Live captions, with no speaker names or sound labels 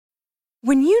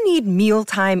When you need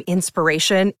mealtime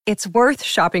inspiration, it's worth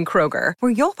shopping Kroger,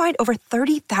 where you'll find over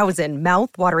 30,000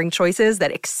 mouth-watering choices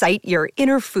that excite your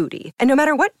inner foodie. And no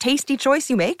matter what tasty choice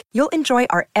you make, you'll enjoy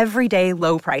our everyday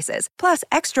low prices, plus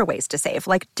extra ways to save,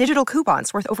 like digital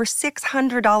coupons worth over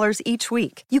 $600 each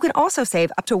week. You can also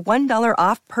save up to $1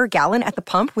 off per gallon at the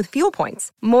pump with fuel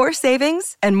points. More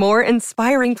savings and more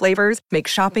inspiring flavors make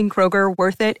shopping Kroger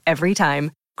worth it every time.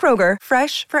 Kroger,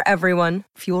 fresh for everyone.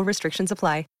 Fuel restrictions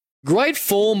apply. Great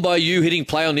form by you hitting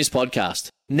play on this podcast.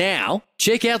 Now,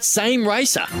 check out Same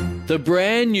Racer, the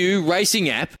brand new racing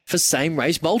app for same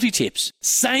race multi-tips.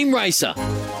 Same Racer.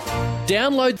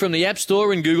 Download from the App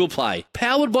Store and Google Play.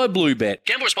 Powered by Bluebet.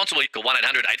 Gamble responsibly. Call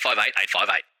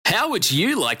 1-800-858-858. How would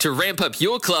you like to ramp up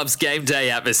your club's game day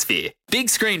atmosphere? Big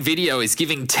Screen Video is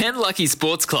giving 10 lucky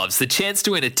sports clubs the chance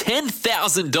to win a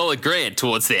 $10,000 grant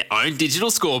towards their own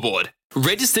digital scoreboard.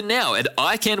 Register now at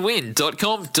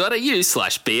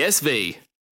iCanWin.com.au/BSV.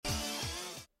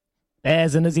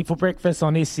 Baz and Izzy for breakfast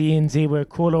on SCNZ. We're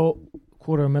quarter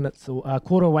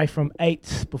away from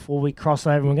 8 before we cross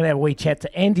over. We're going to have a wee chat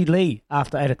to Andy Lee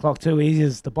after 8 o'clock too. He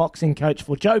is the boxing coach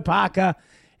for Joe Parker,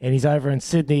 and he's over in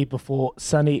Sydney before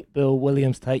Sonny Bill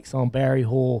Williams takes on Barry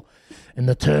Hall in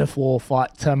the turf war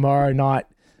fight tomorrow night.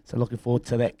 So looking forward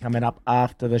to that coming up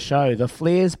after the show. The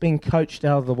Flair's been coached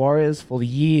out of the Warriors for the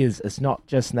years. It's not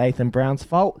just Nathan Brown's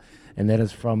fault, and that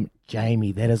is from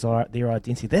Jamie. That is their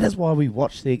identity. That is why we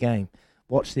watch their game,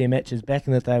 watch their matches back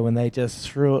in the day when they just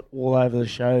threw it all over the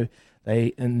show.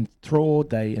 They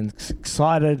enthralled, they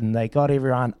excited, and they got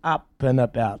everyone up and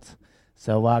about.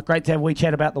 So great to have a wee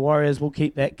chat about the Warriors. We'll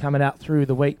keep that coming out through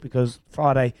the week because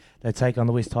Friday they take on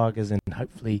the West Tigers, and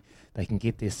hopefully they can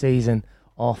get their season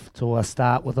off to a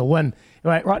start with a win.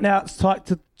 Anyway, right now it's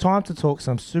time to talk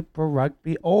some Super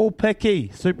Rugby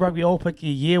All-Piki. Super Rugby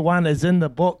All-Piki Year 1 is in the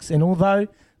books, and although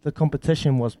the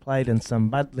competition was played in some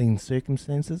muddling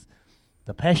circumstances,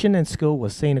 the passion and skill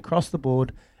was seen across the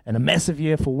board. In a massive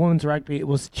year for women's rugby, it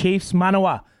was Chiefs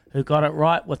Manawa who got it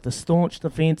right with the staunch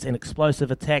defence and explosive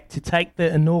attack to take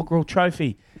the inaugural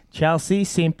trophy. Chelsea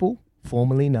Semple,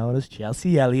 formerly known as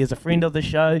Chelsea Ellie, is a friend of the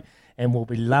show and will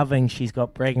be loving she's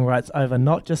got bragging rights over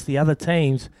not just the other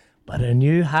teams, but her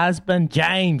new husband,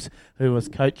 James, who was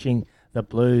coaching the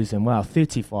Blues. And, wow,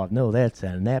 35-0, that's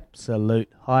an absolute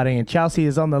hiding. And Chelsea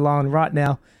is on the line right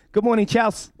now. Good morning,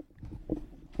 Chelsea.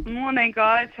 Morning,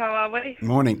 guys. How are we?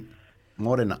 Morning.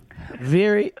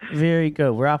 Very, very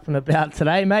good. We're up and about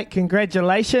today, mate.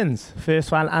 Congratulations.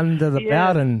 First one under the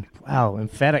belt, and, wow,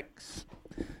 emphatic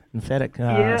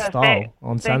style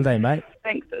on Sunday, mate.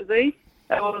 Thanks, Izzy.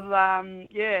 It was,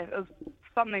 it was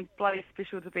something bloody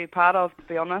special to be a part of, to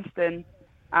be honest. And,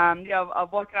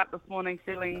 I've woken up this morning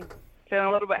feeling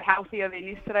a little bit healthier than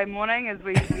yesterday morning as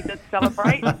we did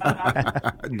celebrate.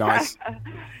 Nice.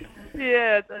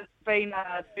 It's been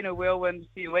a whirlwind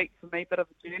few weeks for me, bit of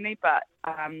a journey, but,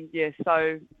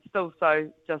 still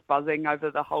just buzzing over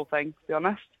the whole thing, to be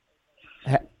honest.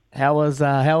 How was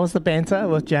the banter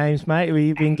with James, mate? Have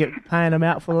you been paying him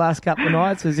out for the last couple of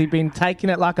nights? Has he been taking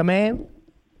it like a man?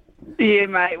 Yeah,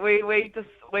 mate. We had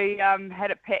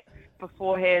it packed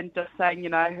beforehand, just saying,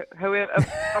 if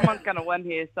someone's going to win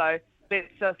here, so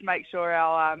let's just make sure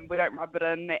we don't rub it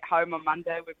in at home on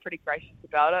Monday. We're pretty gracious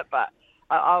about it, but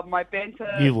my banter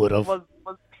was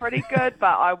pretty good,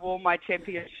 but I wore my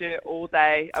champion shirt all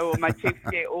day. I wore my Chiefs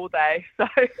gear all day. So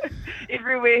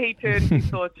everywhere he turned, he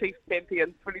saw Chiefs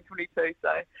champions 2022.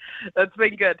 So it's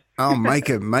been good. Oh, make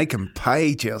him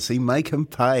pay, Chelsea. Make him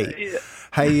pay. Yeah.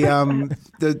 Hey,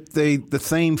 the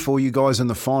theme for you guys in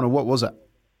the final, what was it?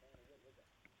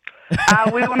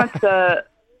 We wanted to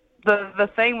the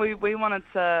theme we wanted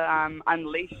to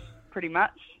unleash pretty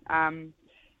much.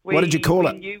 What did you call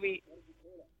it?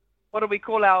 What do we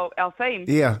call our theme?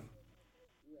 Yeah.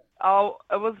 Oh,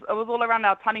 it was all around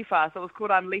our taniwha, so it was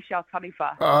called Unleash Our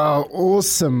Taniwha. Oh,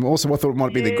 awesome. I thought it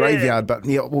might be the graveyard, but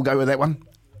yeah, we'll go with that one.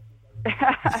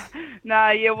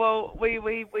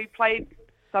 We played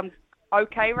some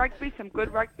okay rugby, some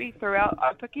good rugby throughout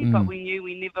Aupiki, but we knew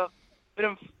we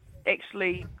didn't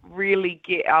actually really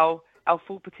get our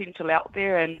full potential out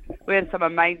there, and we had some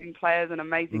amazing players and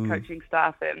amazing coaching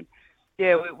staff, and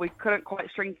we couldn't quite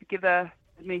string together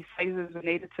as many phases as we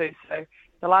needed to. So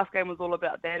the last game was all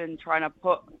about that and trying to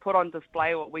put on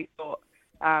display what we thought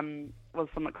was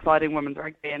some exciting women's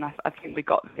rugby, and I think we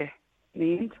got there in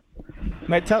the end.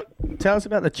 Mate, tell us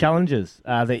about the challenges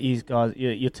that you guys,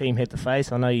 your team had to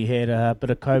face. I know you had a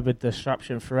bit of COVID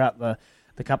disruption throughout the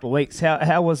couple of weeks.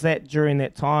 How was that during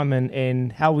that time,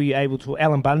 and how were you able to...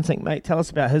 Alan Bunting, mate, tell us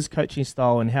about his coaching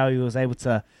style and how he was able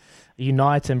to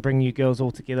unite and bring you girls all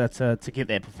together to get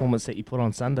that performance that you put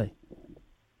on Sunday.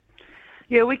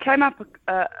 Yeah, we came up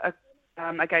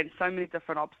against so many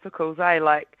different obstacles,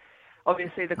 Like,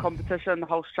 obviously the competition, the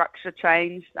whole structure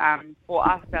changed. For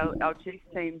us, our Chiefs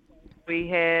team,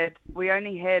 we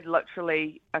only had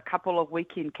literally a couple of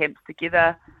weekend camps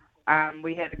together.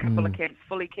 We had a couple of camps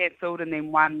fully cancelled and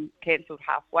then one cancelled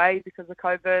halfway because of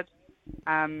COVID.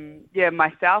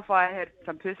 Myself, I had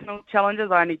some personal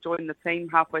challenges. I only joined the team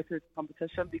halfway through the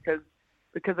competition because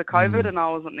of COVID, and I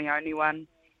wasn't the only one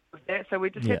with that. So we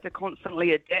just had to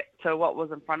constantly adapt to what was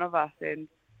in front of us, and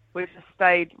we just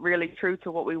stayed really true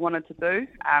to what we wanted to do.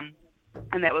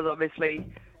 And that was obviously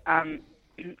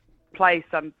play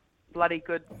some bloody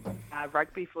good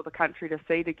rugby for the country to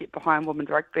see, to get behind women's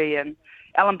rugby. And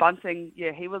Alan Bunting,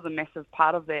 he was a massive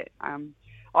part of that.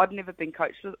 I'd never been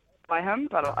coached by him,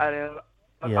 but I've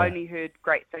only heard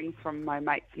great things from my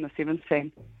mates in the Sevens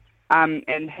team.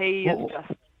 And he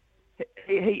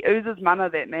he oozes mana,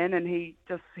 that man, and he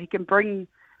can bring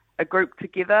a group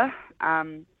together.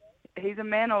 He's a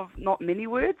man of not many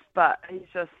words, but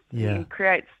he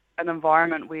creates an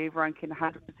environment where everyone can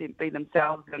 100% be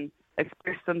themselves and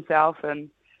express themselves. And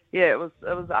it was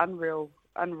an unreal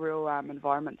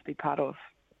environment to be part of.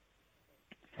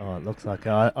 Oh, it looks like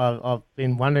I've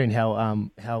been wondering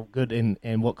how good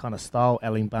and what kind of style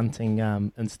Alan Bunting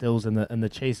instills in the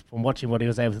Chiefs from watching what he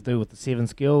was able to do with the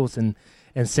Sevens girls and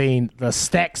seeing the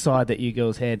stack side that you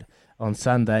girls had on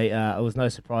Sunday. It was no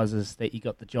surprises that you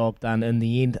got the job done in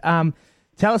the end.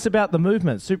 Tell us about the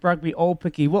movement, Super Rugby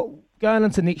Aupiki. What going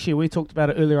into next year? We talked about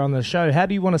it earlier on the show. How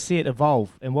do you want to see it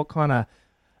evolve, and what kind of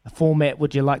format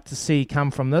would you like to see come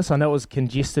from this? I know it was a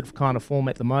congested kind of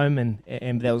format at the moment,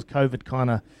 and there was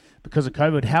COVID because of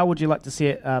COVID. How would you like to see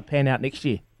it pan out next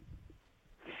year?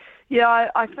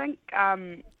 Yeah, I think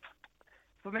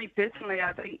for me personally,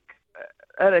 I think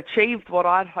it achieved what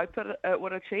I'd hoped it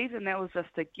would achieve, and that was just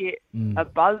to get a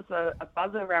buzz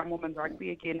around women's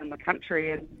rugby again in the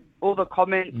country. And all the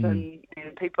comments and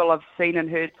people I've seen and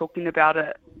heard talking about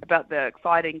it, about the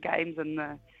exciting games and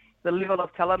the level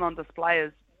of talent on display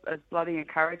is bloody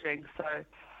encouraging. So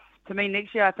to me,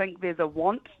 next year I think there's a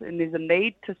want and there's a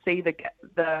need to see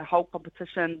the whole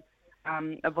competition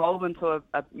evolve into a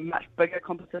much bigger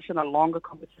competition, a longer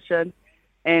competition.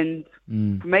 And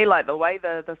for me, like the way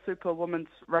the Super Women's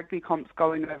Rugby comp's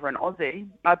going over in Aussie,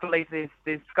 I believe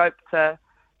there's scope to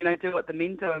do what the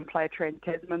men do and play a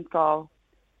Trans-Tasman style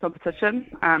competition.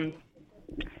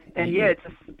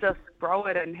 Just grow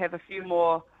it and have a few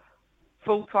more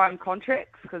full-time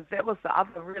contracts, because that was the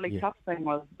other really tough thing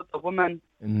was with the women.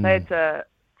 They had to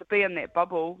be in that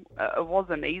bubble. It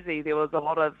wasn't easy. There was a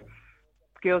lot of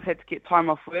girls had to get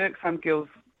time off work. Some girls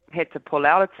had to pull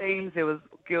out of teams. There was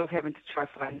girls having to try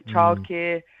to find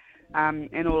childcare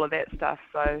and all of that stuff.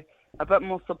 So a bit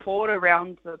more support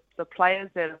around the players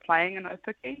that are playing in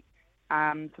Aupiki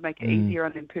to make it easier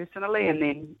on them personally, and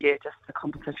then just the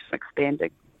competition expanding.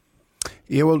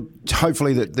 Yeah, well,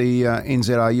 hopefully that the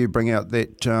NZRU bring out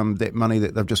that money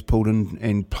that they've just pulled in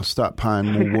and start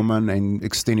paying more women and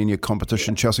extending your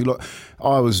competition. Chelsea, look,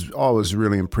 I was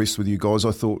really impressed with you guys.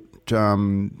 I thought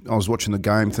I was watching the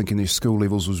game thinking their skill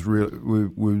levels were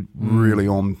really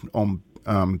on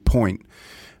point.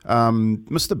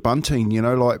 Mr. Bunting,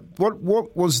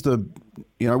 what was the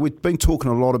we've been talking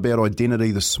a lot about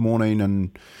identity this morning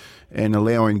and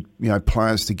allowing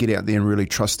players to get out there and really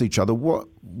trust each other. What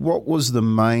was the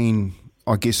main,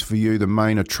 I guess for you, the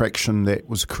main attraction that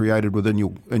was created within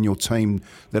your team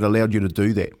that allowed you to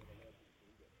do that?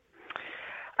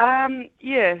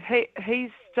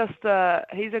 He's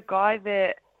a guy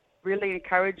that really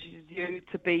encourages you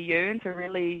to be you and to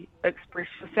really express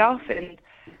yourself, and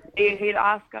he'd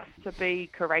ask us to be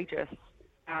courageous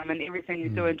in everything you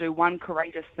do and do one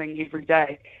courageous thing every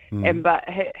day. But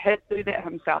he'd do that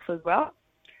himself as well.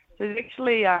 So he's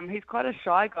actually he's quite a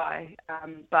shy guy,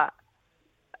 but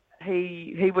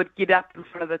he would get up in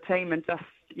front of the team and just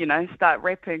start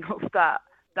rapping or start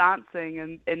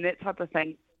dancing and that type of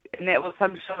thing. And that was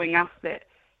him showing us that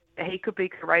he could be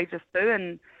courageous too,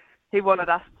 and he wanted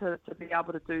us to be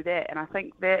able to do that. And I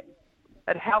think that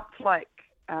it helped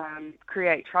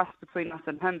create trust between us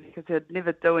and him, because he'd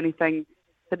never do anything.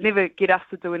 He'd never get us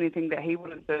to do anything that he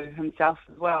wouldn't do himself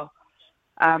as well.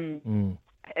 And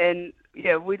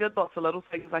we did lots of little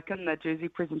things, like in the jersey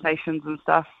presentations and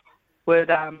stuff, would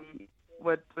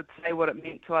say what it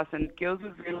meant to us, and girls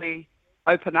would really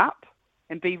open up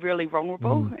and be really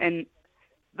vulnerable. And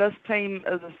this team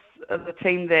is a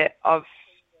team that I've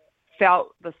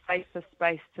felt the safest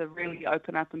space to really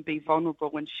open up and be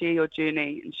vulnerable and share your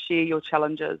journey and share your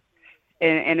challenges.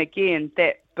 And again,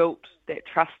 that built that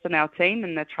trust in our team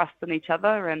and the trust in each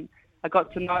other. And I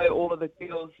got to know all of the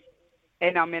girls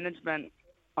and our management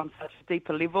on such a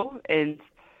deeper level. And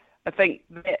I think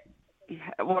that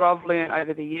what I've learned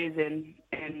over the years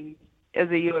and as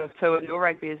a year or two in your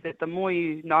rugby is that the more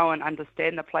you know and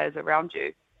understand the players around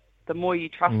you, the more you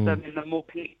trust them and the more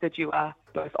connected you are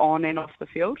both on and off the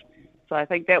field. So I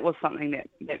think that was something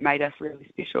that made us really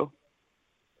special.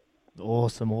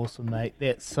 Awesome, mate.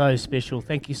 That's so special.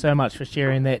 Thank you so much for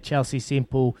sharing that, Chelsea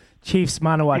Semple, Chiefs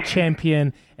Manawa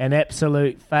champion and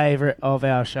absolute favourite of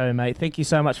our show, mate. Thank you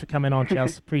so much for coming on,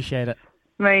 Chelsea. Appreciate it.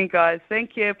 Me, guys.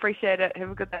 Thank you. Appreciate it.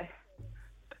 Have a good day.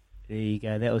 There you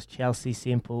go. That was Chelsea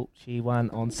Semple. She won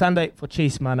on Sunday for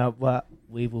Chiefs Manawa.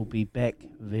 We will be back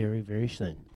very, very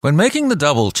soon. When making the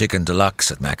double chicken deluxe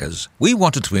at Macca's, we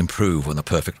wanted to improve on the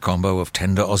perfect combo of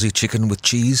tender Aussie chicken with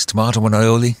cheese, tomato and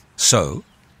aioli. So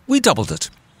we doubled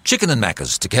it. Chicken and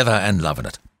Macca's, together and loving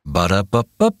it.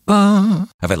 Ba-da-ba-ba-ba.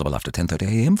 Available after 10:30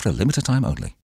 a.m. for a limited time only.